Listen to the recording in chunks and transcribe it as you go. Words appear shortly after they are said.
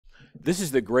This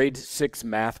is the grade 6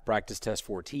 math practice test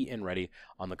for TNReady.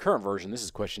 On the current version, this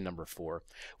is question number 4.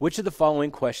 Which of the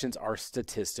following questions are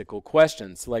statistical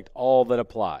questions? Select all that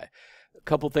apply. A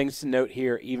couple things to note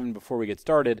here, even before we get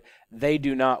started. They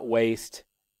do not waste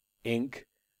ink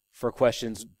for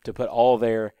questions to put all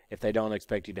there if they don't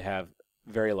expect you to have,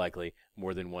 very likely,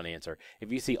 more than one answer.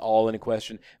 If you see all in a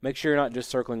question, make sure you're not just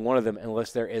circling one of them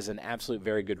unless there is an absolute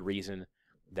very good reason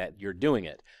that you're doing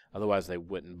it. Otherwise, they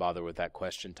wouldn't bother with that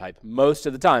question type most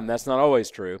of the time. That's not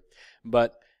always true,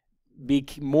 but be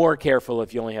more careful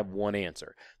if you only have one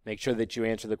answer. Make sure that you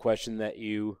answer the question that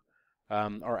you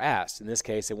are asked. In this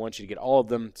case, they want you to get all of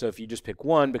them, so if you just pick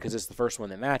one because it's the first one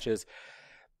that matches,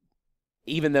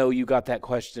 even though you got that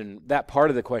question, that part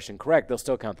of the question correct, they'll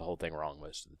still count the whole thing wrong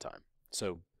most of the time.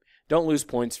 So don't lose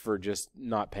points for just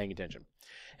not paying attention.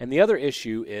 And the other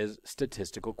issue is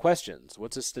statistical questions.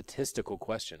 What's a statistical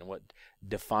question? What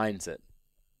defines it?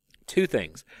 Two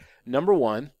things. Number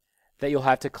one, that you'll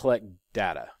have to collect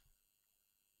data.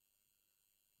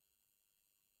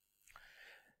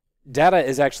 Data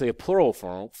is actually a plural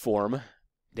form.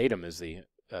 Datum is the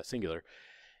singular.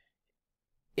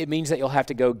 It means that you'll have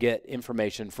to go get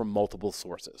information from multiple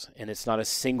sources, and it's not a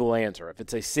single answer. If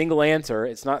it's a single answer,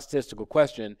 it's not a statistical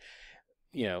question.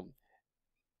 You know,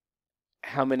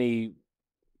 how many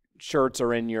shirts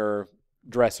are in your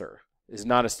dresser is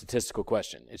not a statistical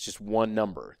question. It's just one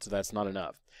number, so that's not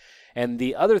enough. And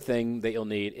the other thing that you'll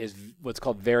need is what's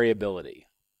called variability.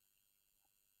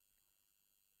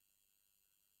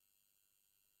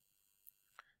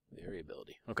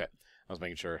 Variability. Okay, I was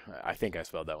making sure. I think I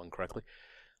spelled that one correctly.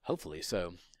 Hopefully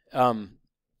so.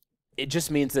 It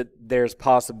just means that there's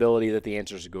possibility that the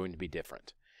answers are going to be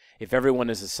different. If everyone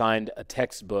is assigned a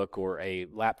textbook or a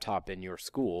laptop in your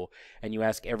school, and you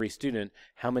ask every student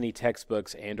how many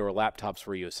textbooks and or laptops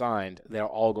were you assigned, they're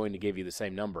all going to give you the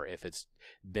same number if it's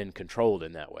been controlled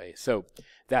in that way. So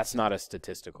that's not a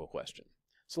statistical question.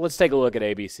 So let's take a look at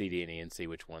A, B, C, D, and E and see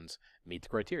which ones meet the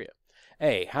criteria.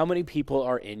 A, how many people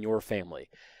are in your family?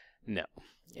 No,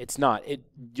 it's not.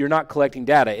 You're not collecting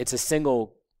data. It's a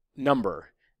single number.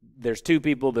 There's 2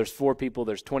 people, there's 4 people,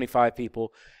 there's 25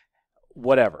 people,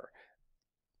 whatever.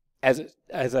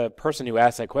 As a person who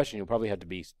asks that question, you'll probably have to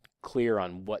be clear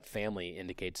on what family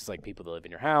indicates. It's like people that live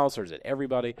in your house, or is it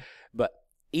everybody? But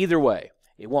either way,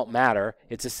 it won't matter.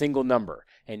 It's a single number,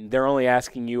 and they're only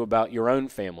asking you about your own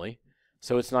family,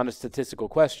 so it's not a statistical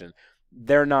question.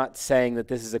 They're not saying that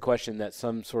this is a question that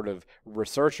some sort of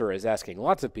researcher is asking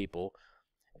lots of people.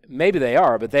 Maybe they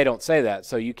are, but they don't say that,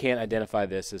 so you can't identify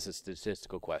this as a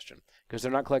statistical question because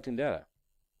they're not collecting data.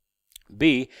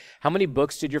 B, how many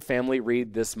books did your family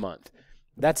read this month?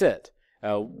 That's it.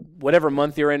 Whatever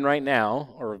month you're in right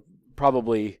now, or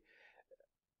probably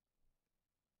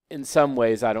in some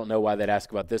ways, I don't know why they'd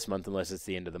ask about this month unless it's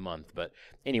the end of the month. But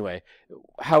anyway,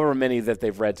 however many that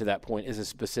they've read to that point is a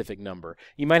specific number.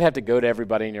 You might have to go to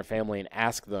everybody in your family and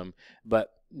ask them,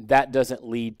 but that doesn't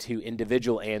lead to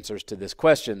individual answers to this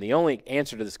question. The only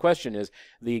answer to this question is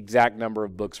the exact number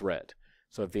of books read.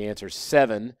 So if the answer is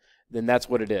 7, then that's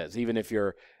what it is. Even if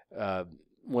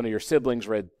one of your siblings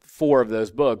read 4 of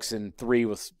those books and 3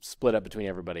 was split up between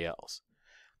everybody else.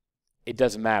 It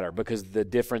doesn't matter because the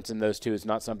difference in those two is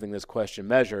not something this question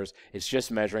measures. It's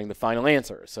just measuring the final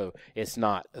answer. So it's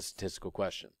not a statistical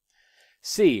question.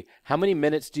 C, how many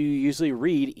minutes do you usually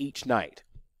read each night?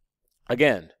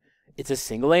 Again, it's a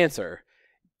single answer.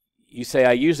 You say,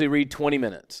 I usually read 20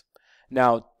 minutes.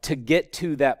 Now, to get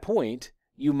to that point,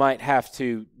 you might have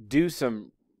to do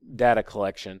some data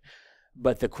collection,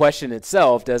 but the question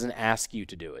itself doesn't ask you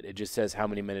to do it. It just says, how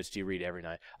many minutes do you read every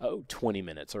night? Oh, 20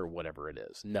 minutes or whatever it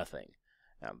is. Nothing.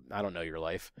 I don't know your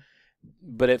life.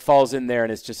 But it falls in there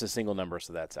and it's just a single number,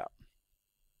 so that's out.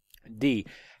 D,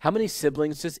 how many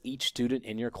siblings does each student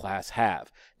in your class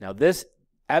have? Now this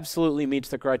absolutely meets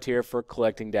the criteria for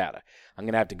collecting data. I'm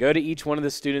going to have to go to each one of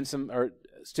the students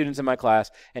in my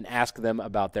class and ask them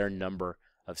about their number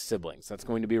of siblings. That's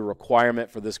going to be a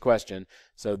requirement for this question.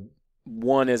 So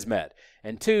 1 is met.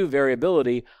 And 2,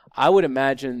 variability. I would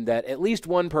imagine that at least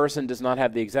one person does not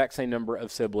have the exact same number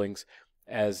of siblings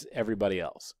as everybody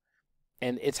else.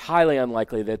 And it's highly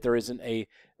unlikely that there isn't a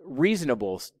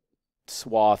reasonable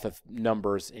swath of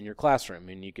numbers in your classroom.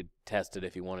 And you could test it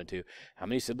if you wanted to. How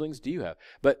many siblings do you have?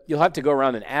 But you'll have to go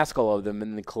around and ask all of them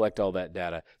and then collect all that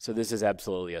data. So this is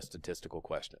absolutely a statistical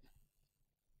question.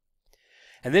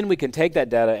 And then we can take that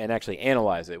data and actually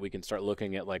analyze it. We can start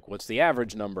looking at, like, what's the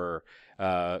average number,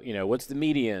 what's the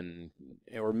median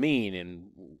or mean, and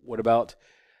what about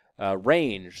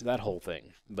range, that whole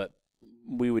thing. But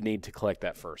we would need to collect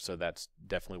that first, so that's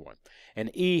definitely one.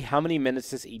 And E, how many minutes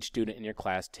does each student in your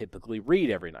class typically read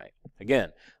every night?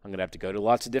 Again, I'm going to have to go to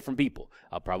lots of different people.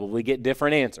 I'll probably get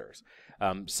different answers.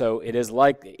 So it is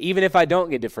like, even if I don't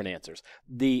get different answers,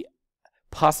 the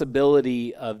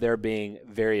possibility of there being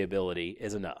variability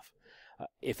is enough.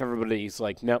 If everybody's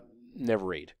like, nope, never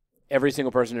read. Every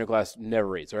single person in your class never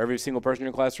reads, or every single person in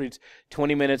your class reads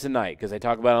 20 minutes a night because they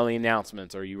talk about it on the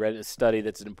announcements, or you read a study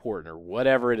that's important, or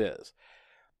whatever it is.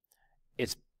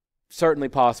 It's certainly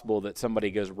possible that somebody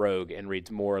goes rogue and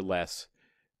reads more or less,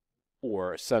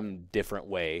 or some different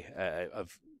way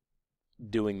of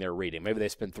doing their reading. Maybe they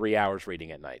spend 3 hours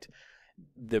reading at night.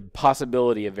 The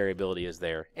possibility of variability is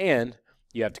there, and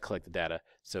you have to collect the data,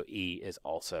 so E is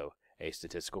also a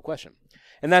statistical question.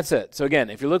 And that's it. So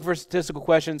again, if you're looking for statistical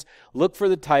questions, look for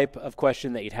the type of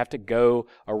question that you'd have to go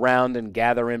around and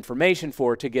gather information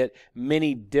for to get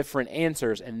many different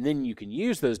answers, and then you can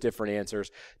use those different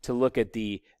answers to look at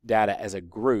the data as a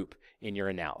group in your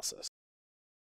analysis.